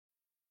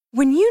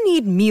When you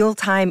need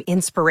mealtime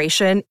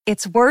inspiration,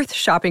 it's worth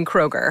shopping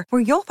Kroger,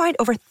 where you'll find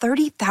over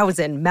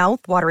 30,000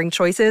 mouth-watering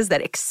choices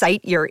that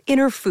excite your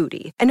inner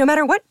foodie. And no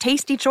matter what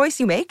tasty choice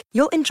you make,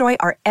 you'll enjoy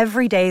our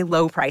everyday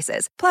low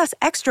prices, plus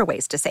extra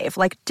ways to save,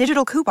 like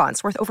digital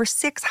coupons worth over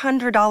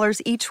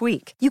 $600 each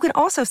week. You can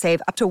also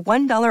save up to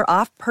 $1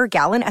 off per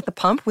gallon at the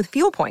pump with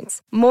fuel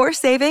points. More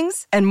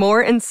savings and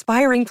more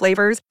inspiring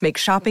flavors make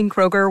shopping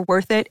Kroger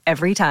worth it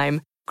every time.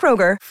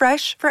 Kroger,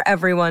 fresh for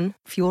everyone.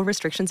 Fuel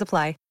restrictions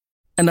apply.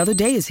 Another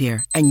day is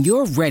here, and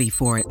you're ready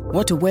for it.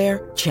 What to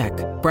wear? Check.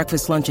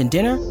 Breakfast, lunch, and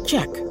dinner?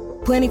 Check.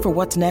 Planning for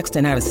what's next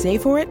and how to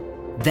save for it?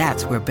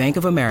 That's where Bank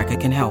of America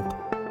can help.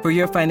 For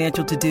your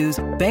financial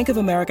to-dos, Bank of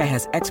America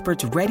has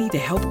experts ready to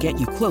help get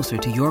you closer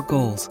to your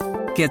goals.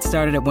 Get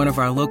started at one of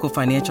our local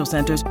financial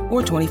centers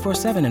or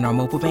 24/7 in our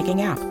mobile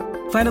banking app.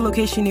 Find a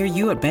location near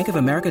you at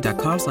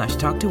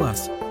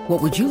bankofamerica.com/talktous.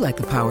 What would you like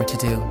the power to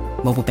do?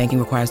 Mobile banking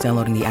requires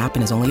downloading the app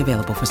and is only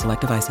available for select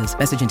devices.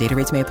 Message and data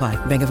rates may apply.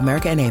 Bank of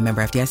America N.A.,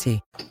 member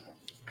FDIC.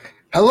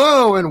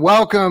 Hello and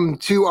welcome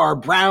to our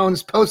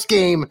Browns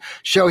post-game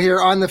show here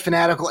on the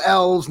Fanatical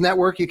Elves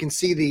Network. You can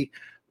see the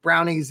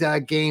Brownies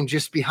game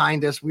just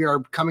behind us. We are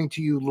coming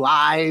to you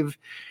live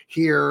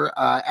here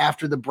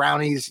after the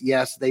Brownies.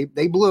 Yes, they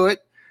blew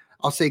it.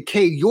 I'll say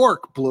Cade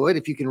York blew it.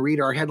 If you can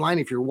read our headline,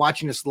 if you're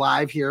watching us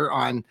live here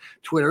on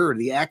Twitter or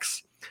the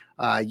X,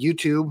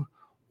 YouTube,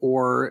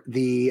 or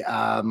the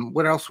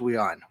what else are we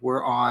on?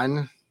 We're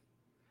on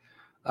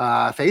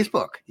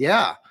Facebook.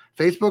 Yeah,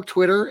 Facebook,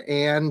 Twitter,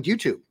 and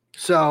YouTube.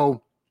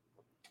 So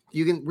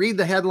you can read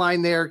the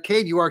headline there.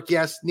 Cade York,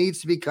 yes,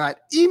 needs to be cut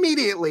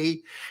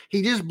immediately.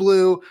 He just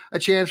blew a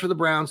chance for the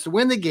Browns to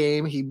win the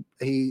game. He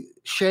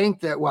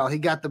shanked that. Well, he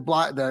got the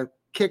block. The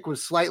kick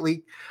was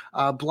slightly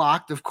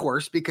blocked, of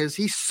course, because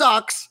he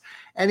sucks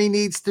and he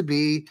needs to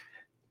be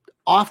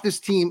off this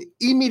team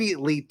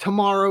immediately,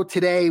 tomorrow,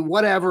 today,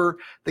 whatever.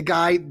 The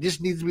guy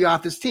just needs to be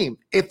off this team.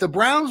 If the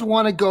Browns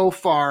want to go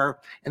far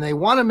and they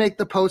want to make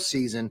the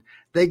postseason,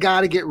 they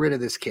got to get rid of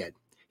this kid.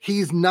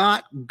 He's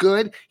not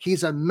good.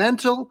 He's a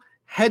mental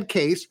head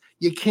case.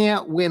 You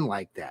can't win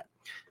like that.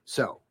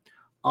 So,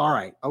 all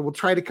right, I will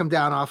try to come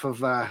down off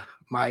of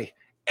my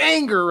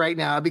anger right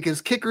now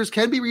because kickers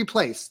can be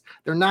replaced.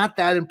 They're not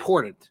that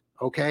important,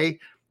 okay?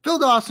 Phil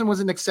Dawson was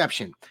an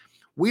exception.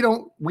 We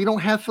don't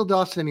have Phil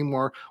Dawson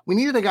anymore. We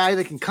needed a guy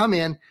that can come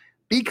in,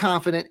 be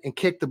confident, and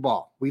kick the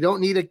ball. We don't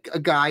need a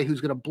guy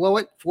who's going to blow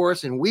it for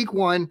us in week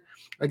 1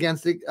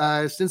 against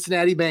the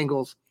Cincinnati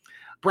Bengals.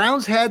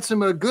 Browns had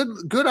some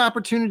good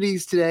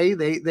opportunities today.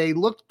 They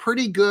looked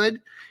pretty good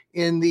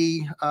in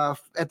the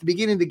at the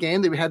beginning of the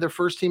game. They had their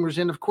first teamers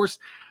in. Of course,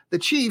 the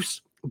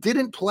Chiefs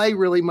didn't play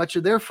really much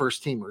of their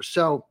first teamers.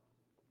 So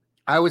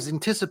I was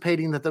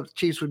anticipating that the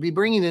Chiefs would be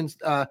bringing in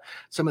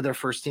some of their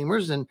first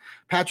teamers and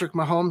Patrick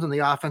Mahomes on the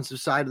offensive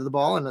side of the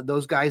ball, and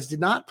those guys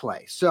did not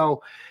play.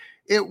 So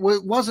it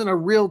wasn't a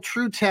real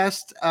true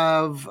test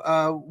of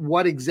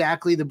what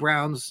exactly the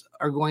Browns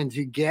are going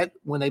to get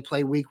when they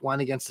play week 1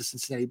 against the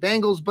Cincinnati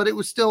Bengals, but it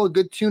was still a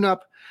good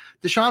tune-up.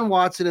 Deshaun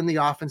Watson and the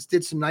offense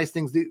did some nice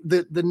things.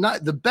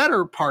 The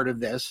better part of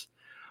this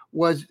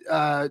was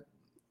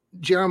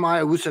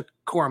Jeremiah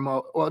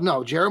Owusu-Koramoah. Well,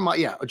 no,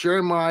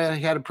 Jeremiah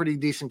had a pretty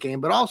decent game,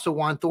 but also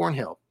Juan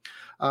Thornhill.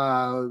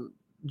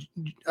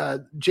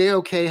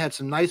 JOK had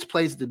some nice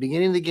plays at the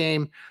beginning of the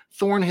game.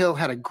 Thornhill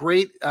had a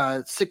great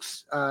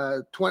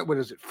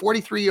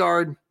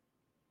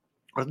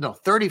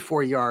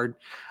 34-yard,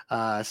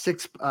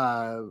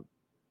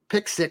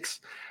 pick six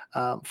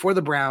for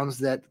the Browns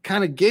that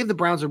kind of gave the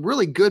Browns a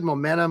really good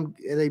momentum.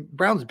 The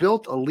Browns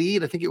built a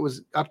lead. I think it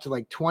was up to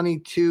like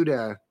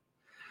 22-8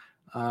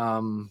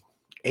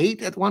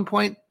 at one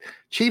point.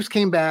 Chiefs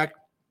came back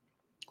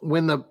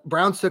when the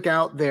Browns took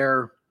out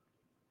their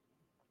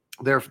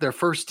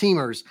first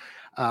teamers.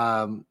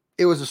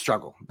 It was a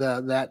struggle.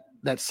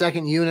 That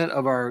second unit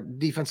of our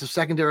defensive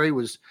secondary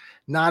was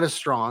not as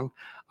strong.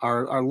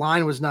 Our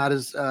line was not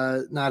as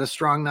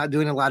strong, not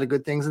doing a lot of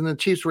good things. And the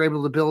Chiefs were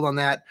able to build on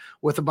that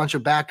with a bunch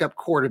of backup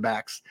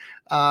quarterbacks.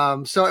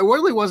 So it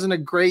really wasn't a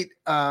great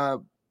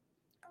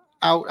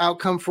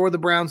outcome for the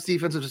Browns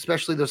defense,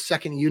 especially those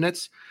second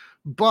units.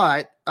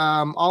 But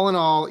all in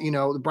all,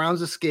 the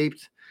Browns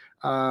escaped.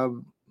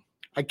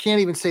 I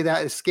can't even say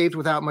that escaped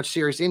without much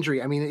serious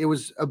injury. I mean, it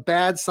was a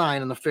bad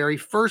sign on the very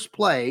first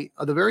play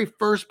of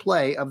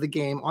the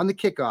game on the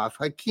kickoff.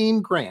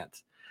 Hakeem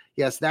Grant.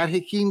 Yes, that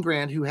Hakeem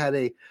Grant, who had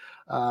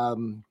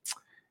an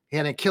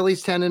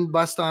Achilles tendon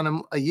bust on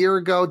him a year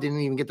ago, didn't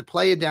even get to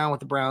play it down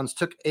with the Browns,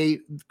 took the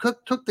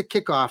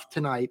kickoff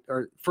tonight,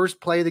 or first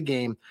play of the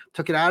game,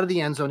 took it out of the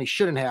end zone. He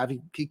shouldn't have.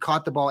 He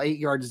caught the ball 8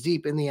 yards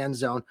deep in the end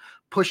zone,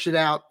 pushed it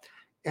out,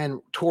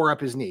 and tore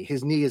up his knee.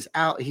 His knee is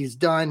out. He's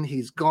done.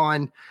 He's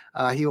gone.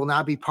 He will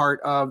not be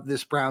part of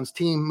this Browns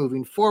team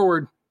moving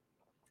forward.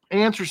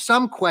 Answer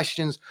some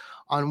questions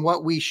on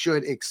what we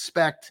should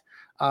expect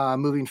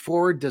moving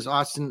forward. Does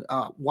Austin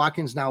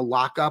Watkins now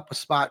lock up a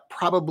spot?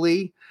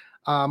 Probably.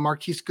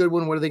 Marquise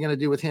Goodwin, what are they going to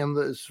do with him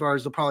as far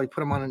as they'll probably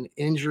put him on an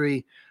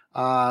injury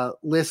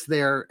list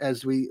there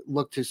as we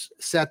look to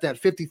set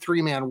that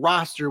 53-man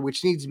roster,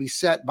 which needs to be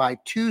set by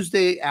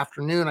Tuesday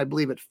afternoon, I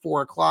believe at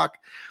 4:00.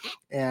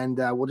 And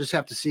we'll just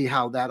have to see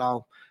how that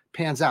all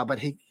pans out. But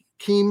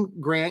Hakeem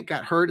Grant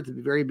got hurt at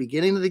the very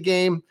beginning of the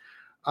game.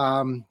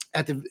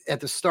 At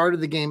the start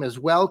of the game as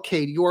well.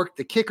 Cade York,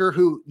 the kicker,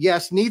 who,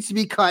 yes, needs to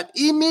be cut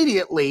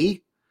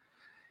immediately.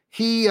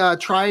 He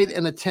tried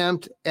an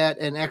attempt at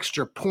an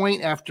extra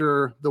point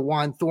after the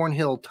Juan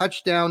Thornhill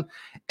touchdown,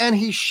 and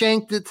he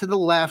shanked it to the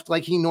left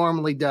like he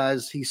normally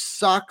does. He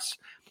sucks,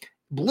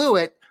 blew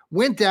it,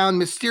 went down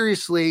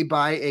mysteriously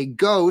by a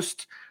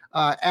ghost,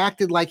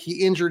 acted like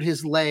he injured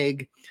his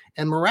leg,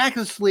 and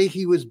miraculously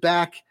he was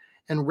back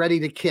and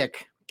ready to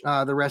kick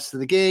the rest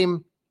of the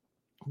game.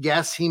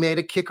 Yes, he made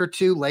a kick or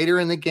two later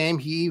in the game.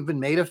 He even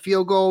made a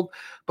field goal.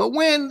 But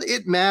when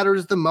it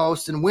matters the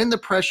most and when the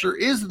pressure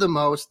is the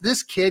most,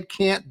 this kid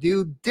can't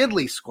do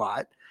diddly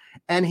squat,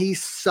 and he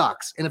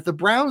sucks. And if the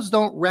Browns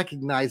don't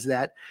recognize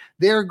that,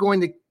 they're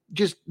going to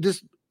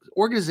this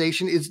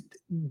organization is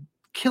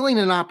killing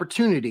an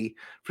opportunity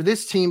for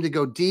this team to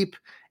go deep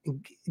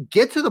and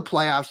get to the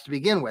playoffs to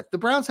begin with. The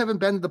Browns haven't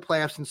been to the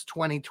playoffs since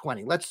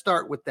 2020. Let's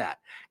start with that.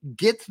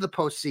 Get to the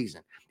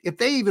postseason. If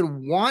they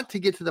even want to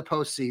get to the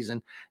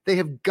postseason, they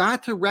have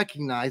got to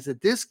recognize that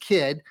this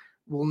kid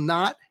will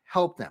not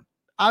help them.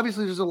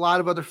 Obviously, there's a lot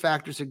of other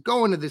factors that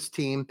go into this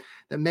team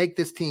that make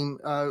this team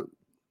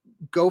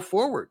go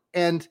forward.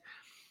 And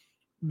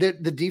the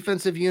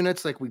defensive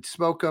units, like we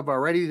spoke of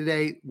already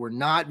today, were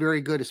not very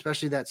good,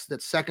 especially that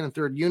second and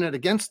third unit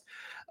against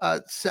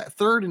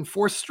third and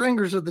fourth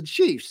stringers of the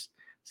Chiefs.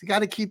 So you got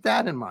to keep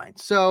that in mind.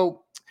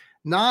 So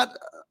not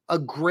a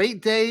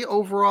great day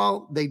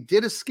overall. They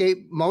did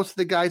escape. Most of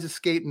the guys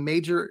escaped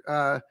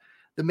the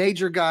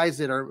major guys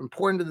that are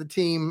important to the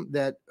team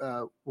that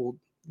will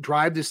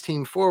drive this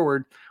team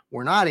forward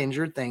were not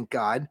injured, thank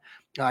God.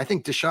 I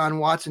think Deshaun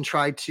Watson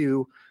tried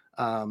to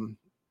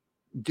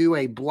do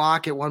a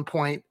block at one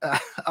point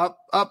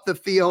up the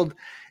field,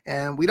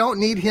 and we don't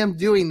need him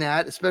doing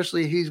that,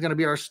 especially if he's going to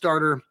be our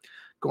starter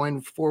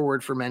going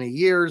forward for many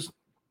years.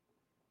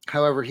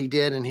 However, he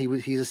did, and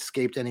he's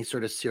escaped any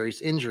sort of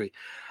serious injury.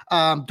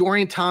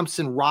 Dorian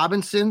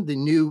Thompson-Robinson, the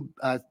new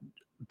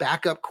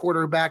backup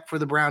quarterback for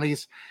the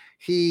Brownies,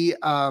 he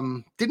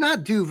did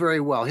not do very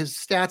well. His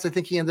stats, I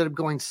think he ended up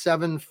going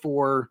 7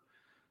 for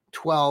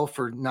 12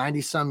 for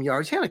 90-some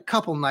yards. He had a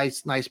couple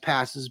nice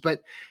passes,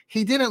 but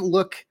he didn't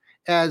look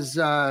as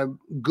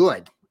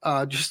good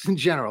just in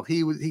general.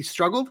 He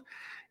struggled,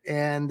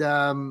 and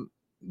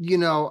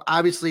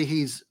obviously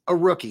he's a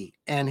rookie,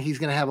 and he's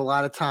going to have a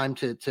lot of time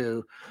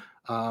to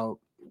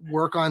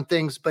work on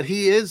things, but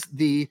he is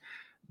the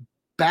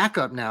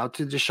backup now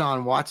to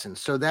Deshaun Watson.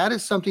 So that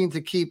is something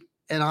to keep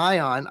an eye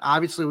on.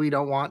 Obviously, we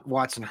don't want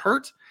Watson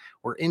hurt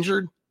or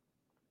injured,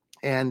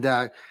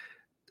 and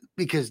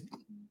because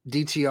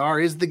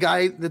DTR is the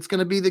guy that's going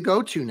to be the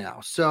go-to now.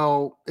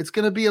 So it's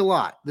going to be a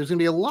lot. There's going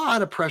to be a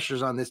lot of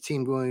pressures on this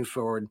team going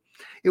forward.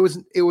 It was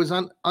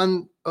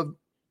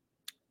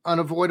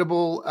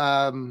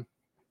unavoidable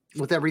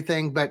with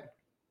everything, but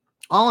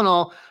all in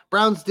all,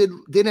 Browns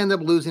did end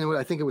up losing.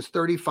 I think it was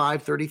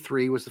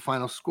 35-33 was the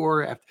final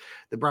score. After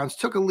the Browns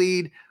took a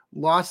lead,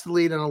 lost the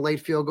lead on a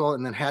late field goal,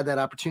 and then had that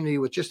opportunity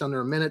with just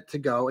under a minute to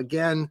go.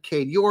 Again,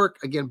 Cade York,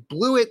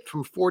 blew it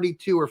from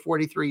 42 or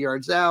 43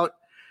 yards out.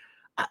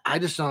 I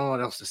just don't know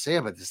what else to say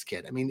about this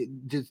kid. I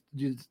mean, do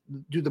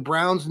the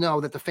Browns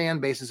know that the fan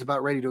base is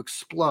about ready to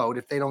explode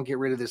if they don't get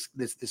rid of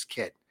this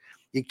kid?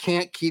 You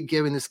can't keep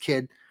giving this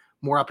kid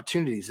more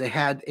opportunities. They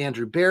had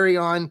Andrew Berry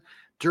on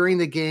during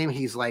the game.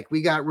 He's like,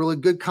 we got really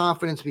good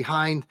confidence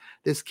behind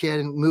this kid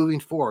and moving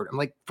forward. I'm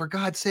like, for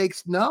God's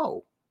sakes,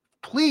 no,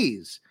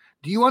 please.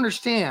 Do you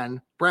understand,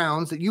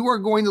 Browns, that you are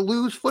going to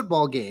lose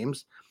football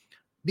games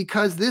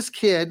because this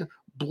kid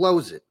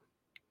blows it?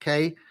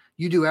 Okay.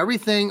 You do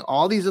everything.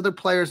 All these other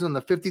players on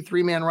the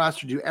 53-man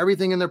roster do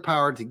everything in their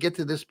power to get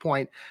to this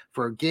point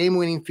for a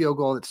game-winning field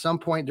goal at some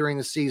point during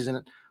the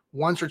season,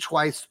 once or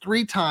twice,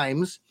 3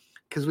 times,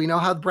 because we know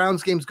how the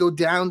Browns games go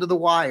down to the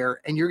wire,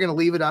 and you're going to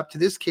leave it up to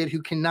this kid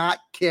who cannot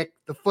kick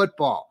the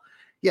football.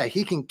 Yeah,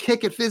 he can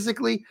kick it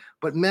physically,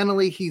 but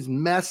mentally he's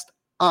messed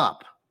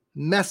up.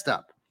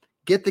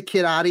 Get the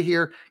kid out of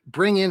here.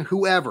 Bring in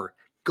whoever.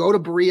 Go to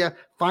Berea.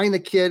 Find the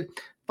kid.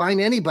 Find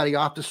anybody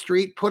off the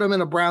street. Put him in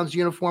a Browns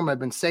uniform. I've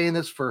been saying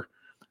this for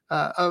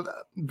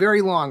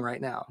very long right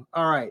now.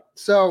 All right.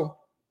 So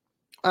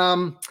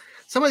some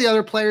of the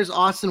other players,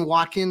 Austin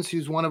Watkins,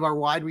 who's one of our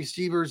wide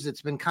receivers,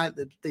 that's been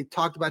they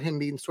talked about him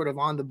being sort of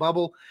on the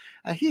bubble.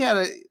 He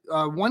had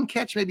a 1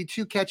 catch, maybe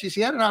 2 catches. He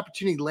had an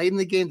opportunity late in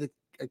the game to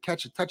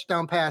catch a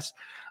touchdown pass.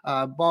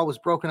 Ball was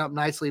broken up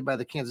nicely by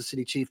the Kansas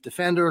City Chief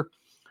defender.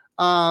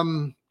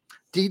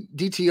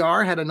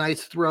 DTR had a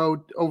nice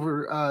throw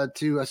over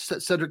to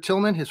Cedric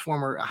Tillman, his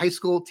former high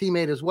school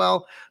teammate as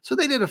well. So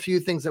they did a few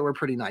things that were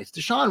pretty nice.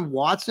 Deshaun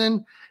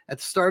Watson, at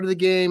the start of the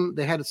game,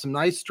 they had some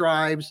nice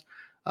drives,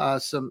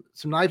 some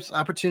nice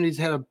opportunities.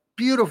 Had a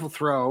beautiful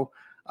throw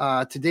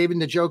to David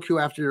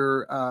Njoku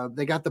after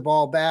they got the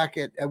ball back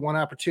at one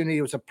opportunity.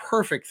 It was a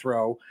perfect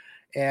throw,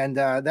 and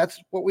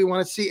that's what we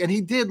want to see. And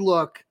he did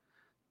look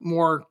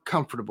more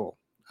comfortable.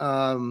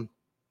 Couldn't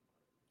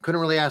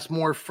really ask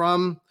more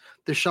from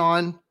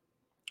Deshaun.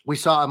 We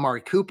saw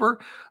Amari Cooper.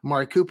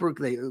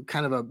 They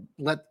kind of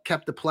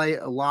kept the play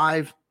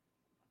alive,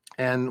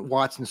 and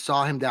Watson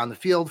saw him down the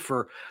field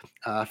for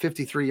a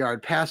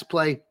 53-yard pass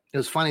play. It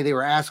was funny. They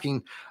were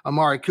asking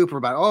Amari Cooper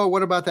about,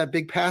 what about that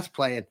big pass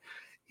play?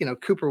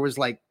 And, Cooper was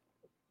like,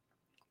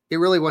 it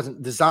really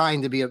wasn't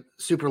designed to be a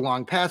super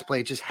long pass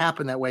play. It just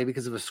happened that way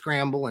because of a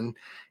scramble, and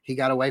he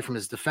got away from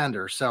his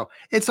defender. So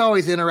it's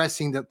always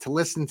interesting to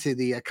listen to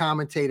the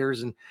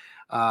commentators. And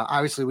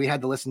obviously we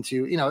had to listen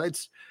to,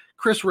 it's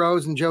Chris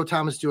Rose and Joe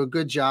Thomas do a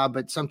good job,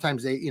 but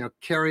sometimes they,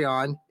 carry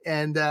on.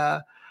 And,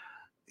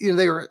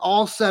 they were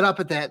all set up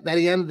at that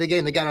end of the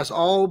game. They got us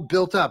all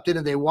built up,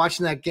 didn't they?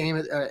 Watching that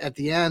game at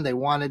the end, they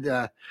wanted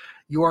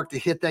York to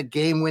hit that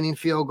game-winning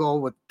field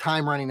goal with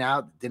time running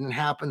out. Didn't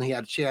happen. He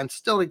had a chance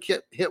still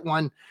to hit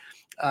one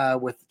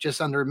with just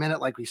under a minute,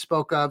 like we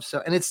spoke of.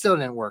 And it still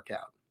didn't work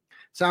out.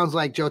 Sounds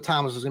like Joe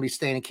Thomas was going to be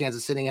staying in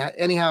Kansas City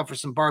anyhow for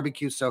some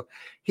barbecue, so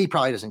he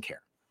probably doesn't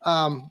care.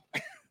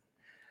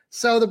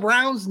 So the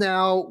Browns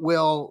now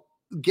will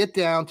get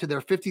down to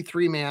their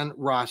 53-man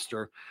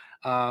roster.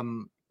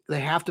 They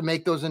have to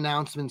make those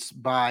announcements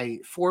by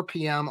 4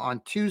 p.m.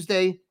 on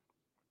Tuesday.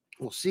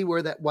 We'll see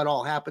what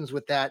all happens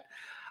with that.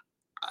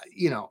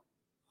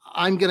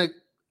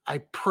 I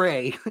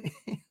pray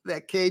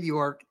that Cade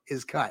York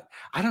is cut.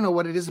 I don't know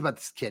what it is about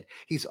this kid.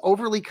 He's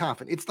overly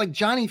confident. It's like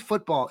Johnny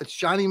Football. It's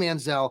Johnny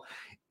Manziel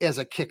as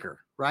a kicker,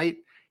 right?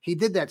 He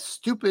did that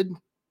stupid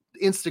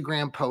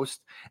Instagram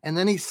post, and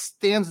then he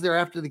stands there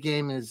after the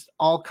game and is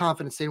all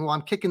confident saying, well,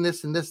 I'm kicking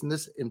this and this and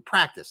this in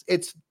practice.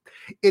 It's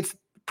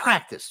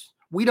practice.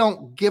 We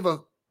don't give a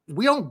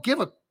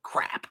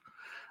crap.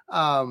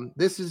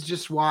 This is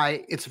just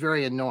why it's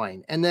very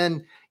annoying. And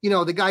then,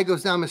 the guy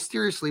goes down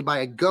mysteriously by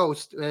a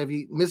ghost. If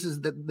he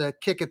misses the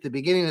kick at the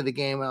beginning of the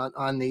game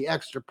on the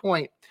extra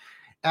point,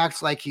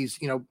 acts like he's,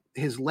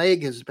 his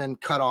leg has been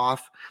cut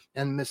off,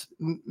 and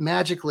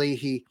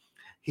magically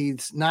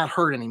he's not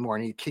hurt anymore.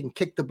 And he can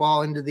kick the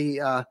ball into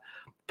the,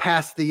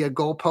 past the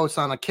goalpost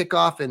on a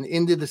kickoff and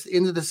into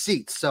the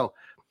seats. So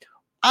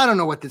I don't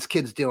know what this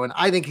kid's doing.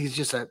 I think he's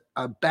just a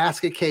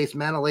basket case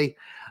mentally.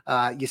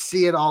 You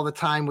see it all the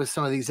time with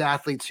some of these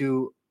athletes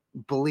who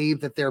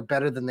believe that they're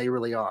better than they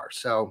really are.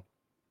 So,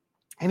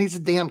 and he's a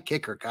damn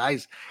kicker,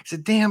 guys. He's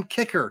a damn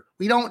kicker.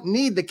 We don't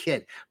need the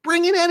kid.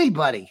 Bring in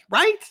anybody,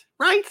 right?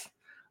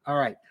 All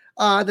right.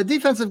 The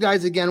defensive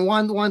guys again,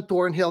 one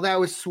Thornhill.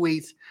 That was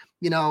sweet.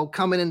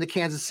 Coming into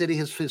Kansas City,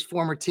 his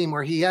former team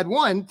where he had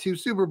won 2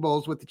 Super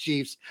Bowls with the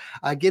Chiefs,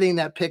 getting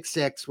that pick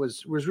 6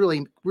 was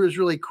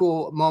really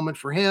cool moment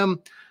for him.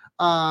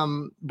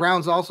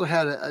 Browns also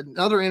had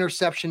another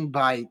interception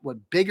by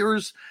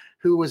Biggers,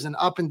 who was an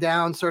up and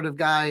down sort of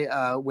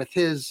guy with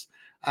his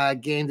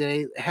game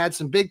today. Had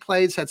some big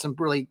plays, had some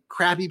really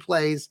crappy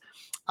plays.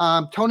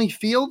 Tony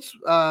Fields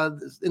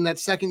in that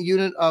second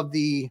unit of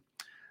the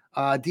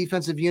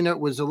defensive unit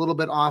was a little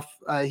bit off.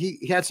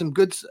 He had some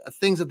good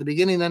things at the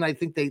beginning. Then I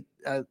think they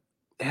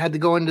had to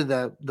go into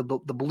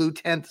the blue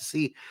tent to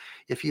see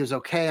if he was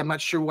okay. I'm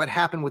not sure what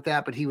happened with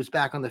that, but he was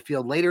back on the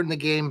field later in the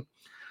game.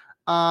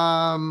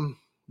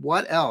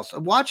 What else? I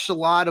watched a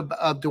lot of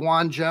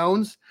DeJuan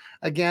Jones.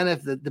 Again,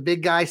 if the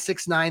big guy,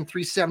 6'9",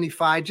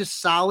 375,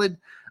 just solid.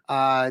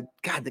 God,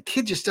 the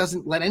kid just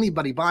doesn't let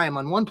anybody by him.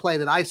 On one play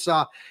that I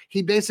saw,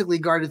 he basically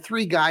guarded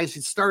 3 guys.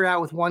 He started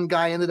out with 1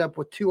 guy, ended up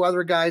with 2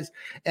 other guys,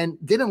 and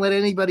didn't let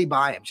anybody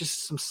by him.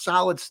 Just some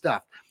solid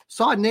stuff.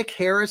 Saw Nick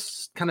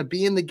Harris kind of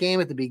be in the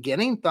game at the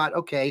beginning. Thought,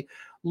 okay,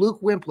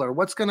 Luke Wimpler,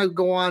 what's going to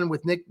go on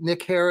with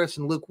Nick Harris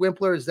and Luke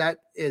Wimpler?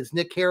 Is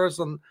Nick Harris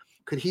on?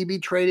 Could he be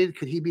traded?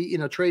 Could he be,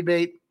 trade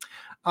bait?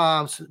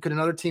 So could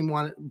another team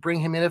want to bring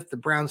him in if the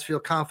Browns feel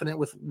confident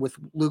with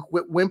Luke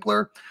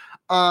Wimpler?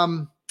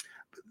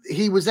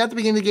 He was at the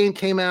beginning of the game,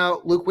 came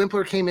out. Luke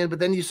Wimpler came in, but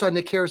then you saw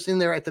Nick Harris in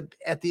there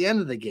at the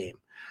end of the game.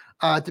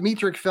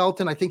 Demetric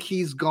Felton, I think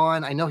he's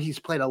gone. I know he's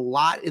played a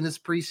lot in this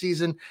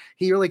preseason.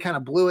 He really kind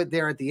of blew it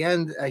there at the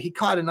end. He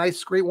caught a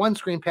nice one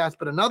screen pass,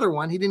 but another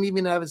one, he didn't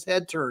even have his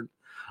head turned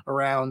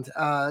around.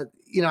 I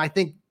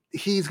think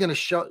he's going to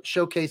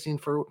showcasing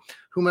for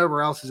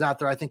whomever else is out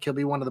there. I think he'll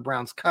be one of the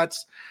Browns'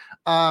 cuts.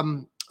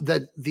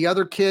 The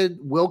other kid,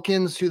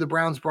 Wilkins, who the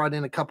Browns brought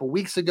in a couple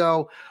weeks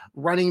ago,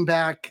 running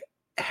back,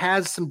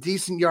 has some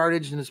decent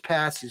yardage in his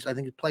pass. I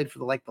think he played for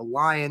the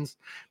Lions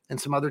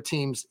and some other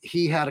teams.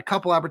 He had a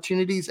couple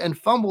opportunities and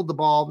fumbled the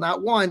ball,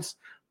 not once,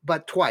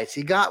 but twice.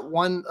 He got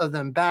one of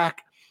them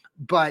back,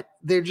 but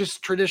they're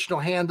just traditional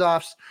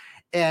handoffs.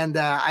 And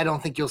I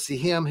don't think you'll see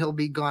him. He'll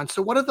be gone.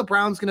 So what are the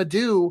Browns going to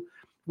do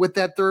with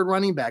that third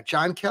running back?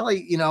 John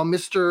Kelly,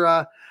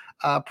 Mr.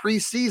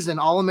 Preseason,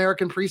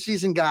 All-American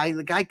preseason guy.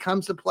 The guy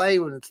comes to play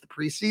when it's the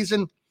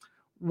preseason.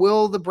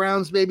 Will the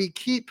Browns maybe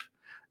keep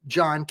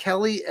John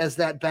Kelly as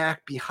that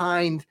back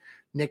behind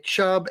Nick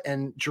Chubb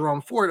and Jerome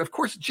Ford? Of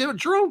course,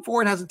 Jerome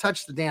Ford hasn't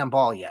touched the damn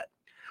ball yet.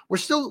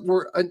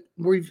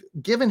 we've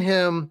given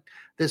him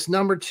this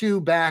number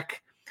 2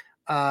 back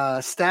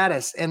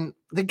status, and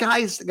the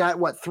guy's got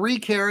what, 3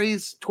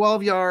 carries,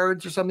 12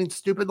 yards or something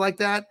stupid like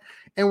that,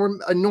 and we're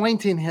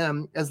anointing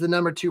him as the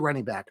number 2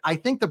 running back. I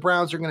think the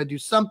Browns are going to do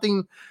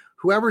something.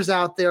 Whoever's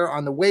out there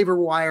on the waiver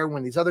wire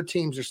when these other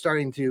teams are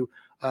starting to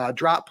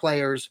drop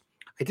players.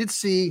 I did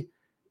see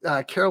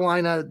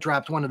Carolina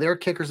dropped one of their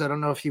kickers. I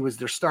don't know if he was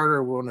their starter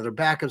or one of their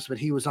backups, but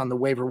he was on the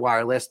waiver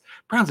wire list.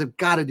 Browns have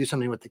got to do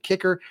something with the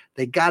kicker.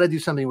 They got to do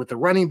something with the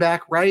running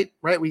back, right?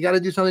 We got to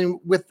do something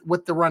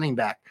with the running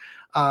back.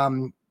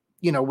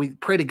 We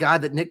pray to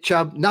God that Nick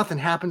Chubb, nothing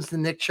happens to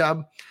Nick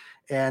Chubb,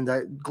 and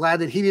glad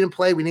that he didn't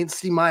play. We didn't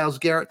see Myles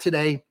Garrett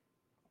today.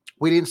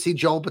 We didn't see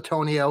Joel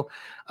Bitonio.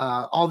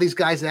 All these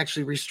guys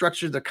actually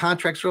restructured their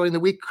contracts early in the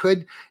week.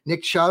 Could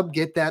Nick Chubb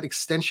get that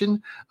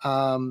extension?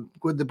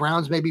 Would the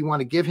Browns maybe want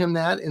to give him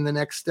that in the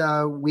next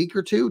week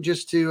or two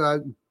just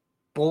to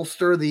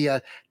bolster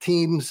the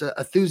team's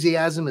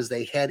enthusiasm as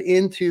they head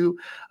into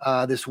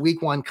this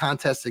week 1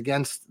 contest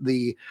against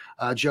the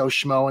Joe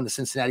Schmo and the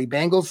Cincinnati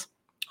Bengals?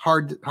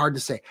 Hard to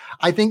say.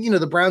 I think,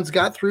 the Browns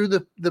got through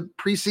the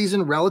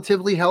preseason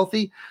relatively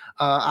healthy.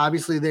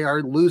 Obviously, they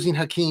are losing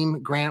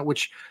Hakeem Grant,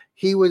 which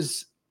he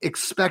was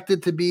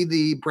expected to be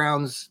the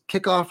Browns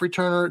kickoff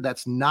returner.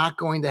 That's not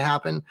going to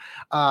happen.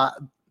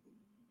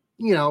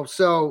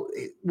 So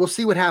we'll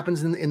see what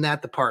happens in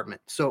that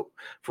department. So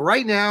for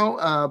right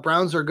now,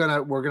 Browns we're going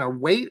to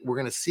wait. We're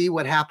going to see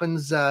what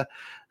happens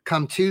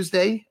come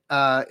Tuesday.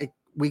 I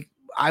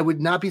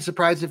would not be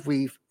surprised if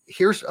we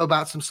hear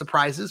about some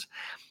surprises.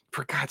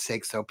 For God's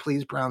sake, so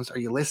please, Browns, are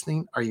you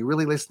listening? Are you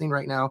really listening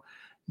right now?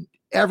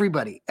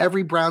 Everybody,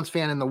 every Browns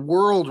fan in the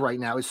world right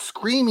now is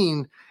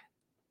screaming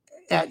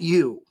at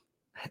you.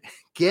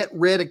 Get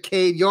rid of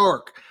Cade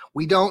York.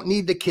 We don't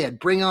need the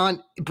kid. Bring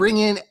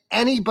in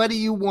anybody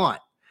you want.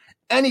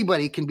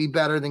 Anybody can be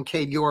better than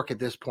Cade York at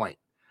this point.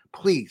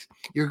 Please,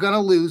 you're going to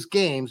lose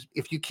games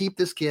if you keep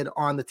this kid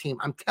on the team.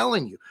 I'm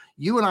telling you,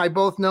 you and I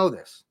both know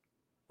this,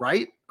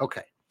 right?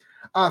 Okay.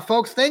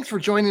 Folks, thanks for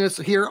joining us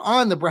here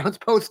on the Browns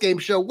postgame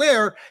show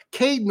where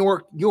Cade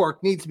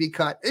York needs to be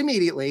cut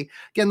immediately.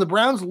 Again, the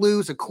Browns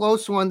lose a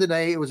close one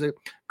today. It was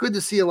good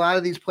to see a lot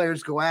of these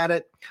players go at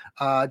it.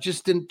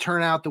 Just didn't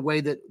turn out the way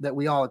that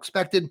we all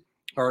expected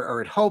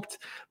or had hoped.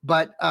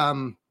 But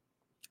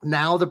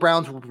now the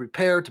Browns will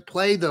prepare to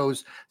play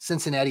those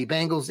Cincinnati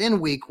Bengals in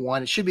week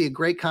 1. It should be a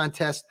great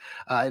contest.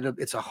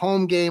 It's a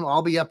home game.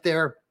 I'll be up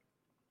there.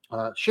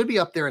 Should be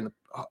up there in the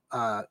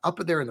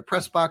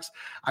press box.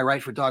 I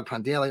write for Dog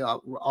Pound Daily. I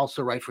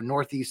also write for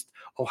Northeast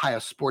Ohio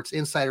Sports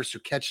Insider, so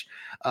catch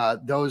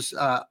those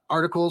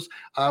articles.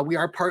 We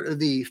are part of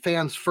the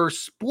Fans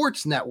First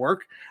Sports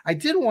Network. I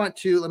did want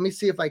to, let me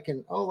see if I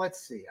can,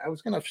 let's see. I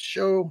was going to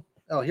show,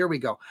 here we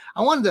go.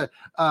 I wanted to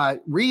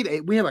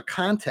we have a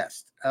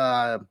contest,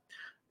 a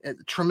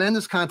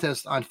tremendous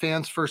contest on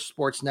Fans First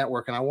Sports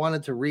Network, and I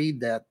wanted to read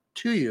that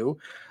to you.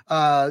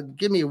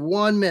 Give me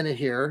 1 minute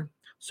here.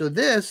 So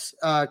this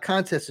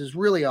contest is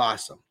really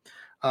awesome.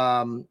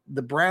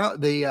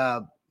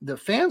 The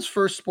Fans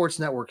First Sports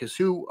Network is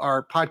who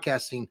are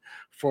podcasting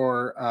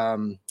for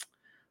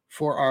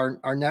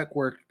our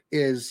network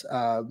is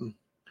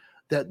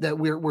that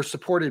we're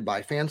supported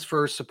by. Fans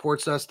First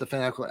supports us, the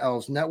Fanatical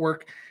Elves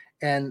Network,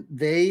 and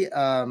they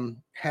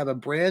have a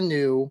brand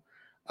new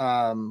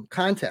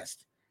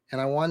contest.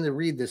 And I wanted to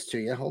read this to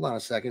you. Hold on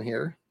a second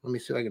here. Let me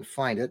see if I can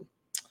find it.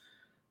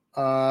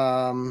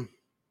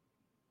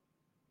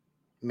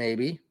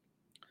 Maybe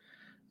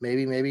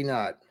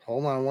not.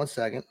 Hold on 1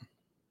 second.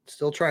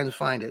 Still trying to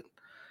find it.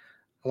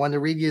 I wanted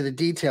to read you the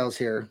details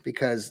here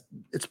because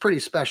it's pretty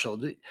special.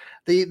 The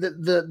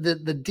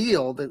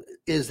deal that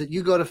is that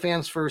you go to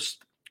Fans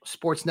First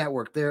Sports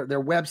Network, their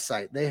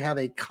website, they have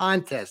a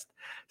contest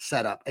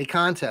set up, a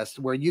contest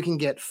where you can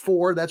get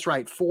 4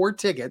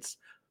 tickets,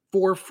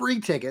 4 free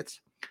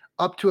tickets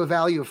up to a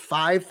value of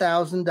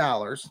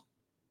 $5,000.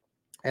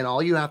 And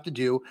all you have to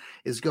do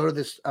is go to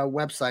this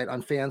website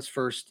on Fans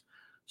First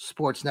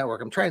Sports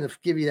Network. I'm trying to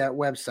give you that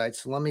website,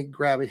 so let me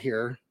grab it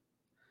here.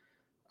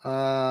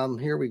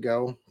 Here we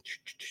go.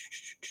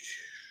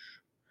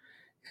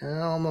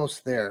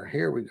 Almost there.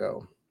 Here we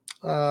go.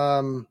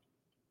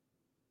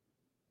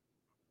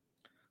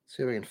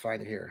 See if we can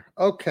find it here.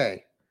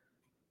 Okay.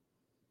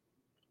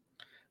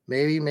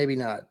 Maybe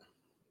not.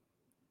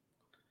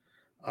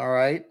 All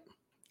right.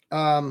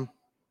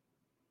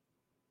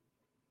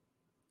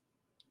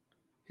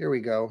 Here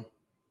we go.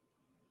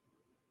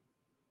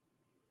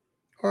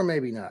 Or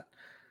maybe not.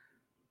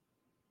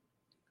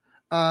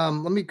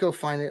 Let me go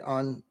find it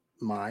on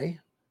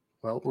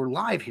we're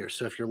live here.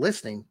 So if you're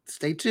listening,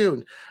 stay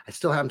tuned.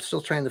 I'm still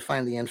trying to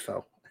find the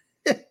info.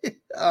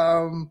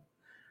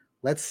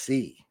 Let's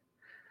see.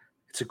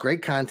 It's a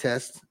great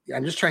contest.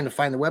 I'm just trying to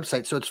find the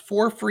website. So it's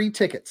 4 free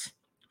tickets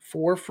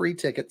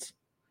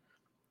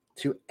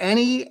to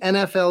any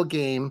NFL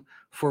game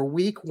for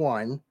week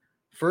 1.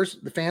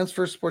 First, the Fans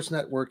First Sports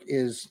Network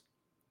is,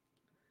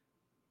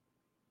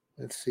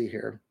 let's see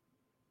here.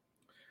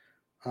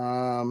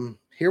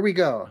 Here we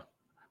go.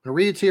 going to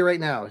read it to you right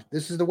now.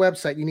 This is the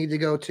website you need to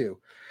go to.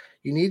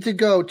 You need to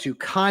go to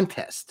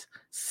contest,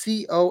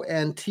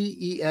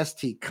 contest,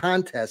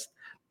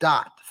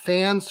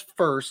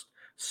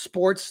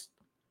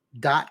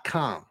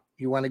 contest.fansfirstsports.com.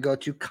 You want to go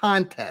to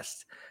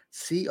contest,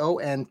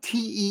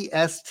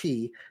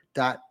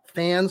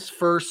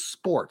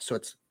 contest.fansfirstsports. So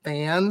it's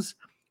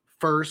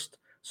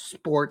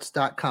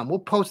fansfirstsports.com. We'll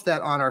post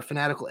that on our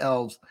Fanatical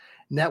Elves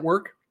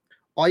network.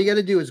 All you got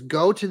to do is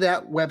go to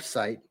that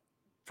website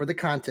for the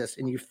contest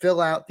and you fill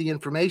out the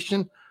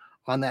information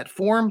on that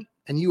form,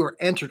 and you are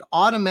entered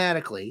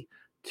automatically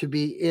to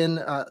be in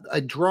a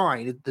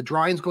drawing. The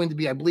drawing is going to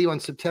be, I believe, on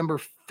September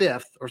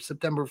 5th or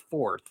September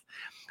 4th.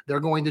 They're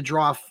going to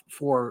draw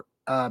for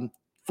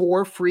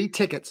 4 free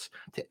tickets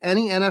to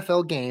any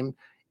NFL game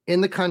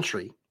in the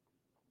country.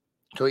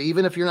 So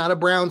even if you're not a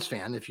Browns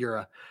fan, if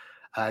you're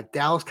a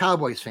Dallas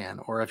Cowboys fan,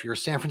 or if you're a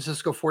San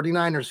Francisco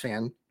 49ers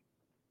fan,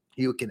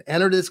 you can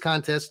enter this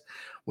contest,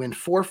 win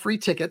 4 free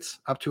tickets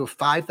up to a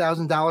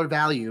 $5,000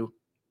 value,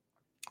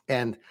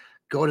 and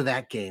go to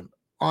that game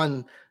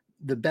on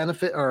the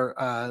benefit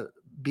or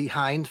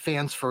behind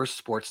Fans First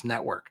Sports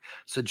Network.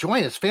 So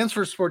join us, Fans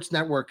First Sports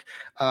Network.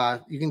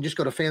 You can just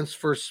go to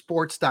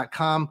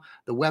fansfirstsports.com,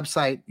 the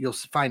website. You'll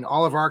find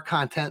all of our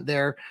content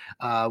there.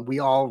 We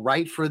all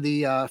write for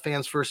the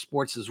Fans First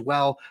Sports as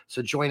well.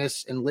 So join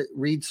us and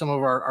read some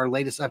of our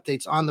latest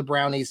updates on the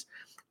Brownies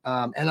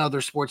and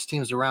other sports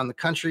teams around the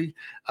country.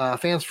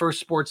 Fans First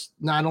Sports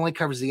not only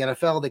covers the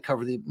NFL, they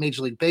cover the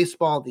Major League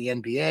Baseball, the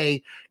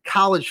NBA,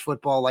 college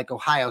football like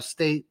Ohio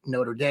State,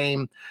 Notre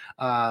Dame,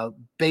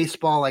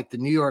 baseball like the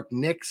New York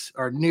Knicks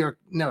or the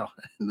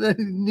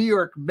New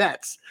York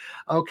Mets.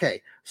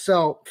 Okay,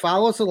 so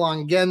follow us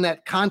along. Again,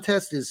 that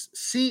contest is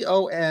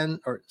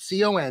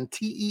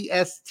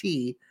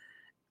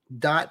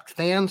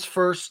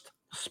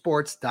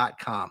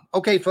contest.fansfirstsports.com.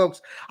 Okay,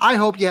 folks, I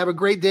hope you have a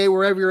great day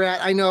wherever you're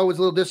at. I know it was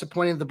a little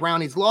disappointing the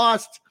Brownies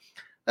lost,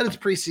 but it's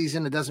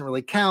preseason. It doesn't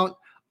really count,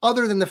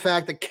 other than the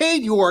fact that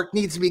Cade York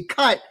needs to be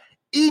cut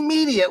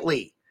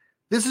immediately.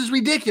 This is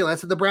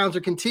ridiculous that the Browns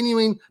are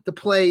continuing to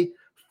play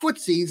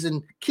footsies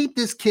and keep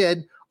this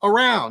kid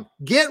around.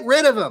 Get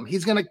rid of him.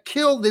 He's going to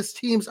kill this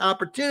team's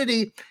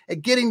opportunity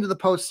at getting to the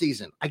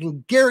postseason. I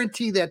can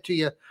guarantee that to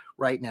you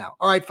right now.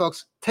 All right,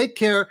 folks, take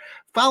care.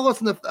 Follow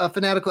us on the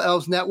Fanatical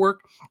Elves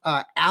Network,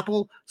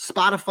 Apple,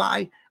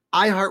 Spotify,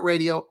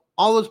 iHeartRadio,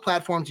 all those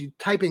platforms. You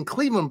type in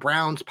Cleveland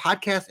Browns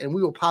podcast and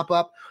we will pop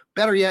up.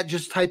 Better yet,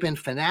 just type in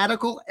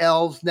Fanatical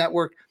Elves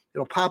Network.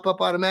 It'll pop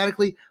up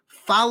automatically.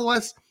 Follow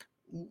us.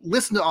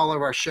 Listen to all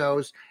of our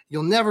shows.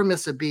 You'll never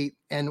miss a beat.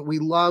 And we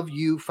love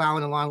you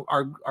following along.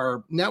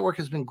 Our network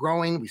has been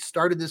growing. We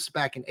started this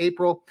back in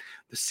April.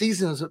 The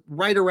season is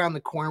right around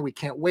the corner. We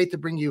can't wait to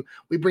bring you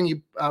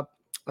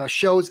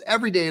shows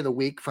every day of the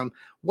week, from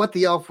What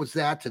the Elf Was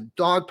That to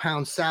Dog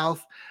Pound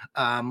South.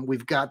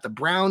 We've got the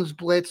Browns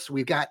Blitz.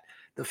 We've got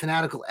the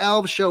Fanatical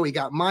Elves show. We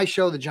got my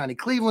show, the Johnny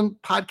Cleveland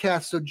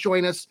podcast. So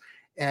join us.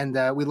 And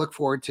we look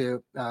forward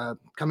to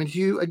coming to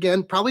you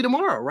again probably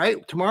tomorrow,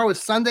 right? Tomorrow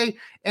is Sunday.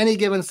 Any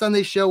given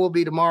Sunday show will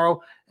be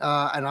tomorrow.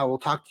 And I will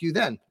talk to you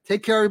then.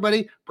 Take care,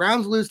 everybody.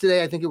 Browns lose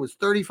today. I think it was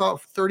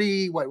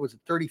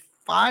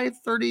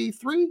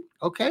 35-33.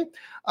 Okay.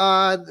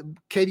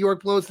 Cade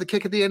York blows the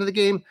kick at the end of the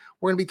game.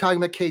 We're going to be talking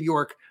about Cade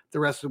York the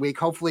rest of the week.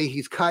 Hopefully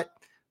he's cut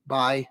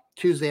by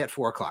Tuesday at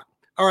 4:00.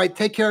 All right.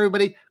 Take care,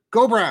 everybody.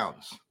 Go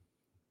Browns.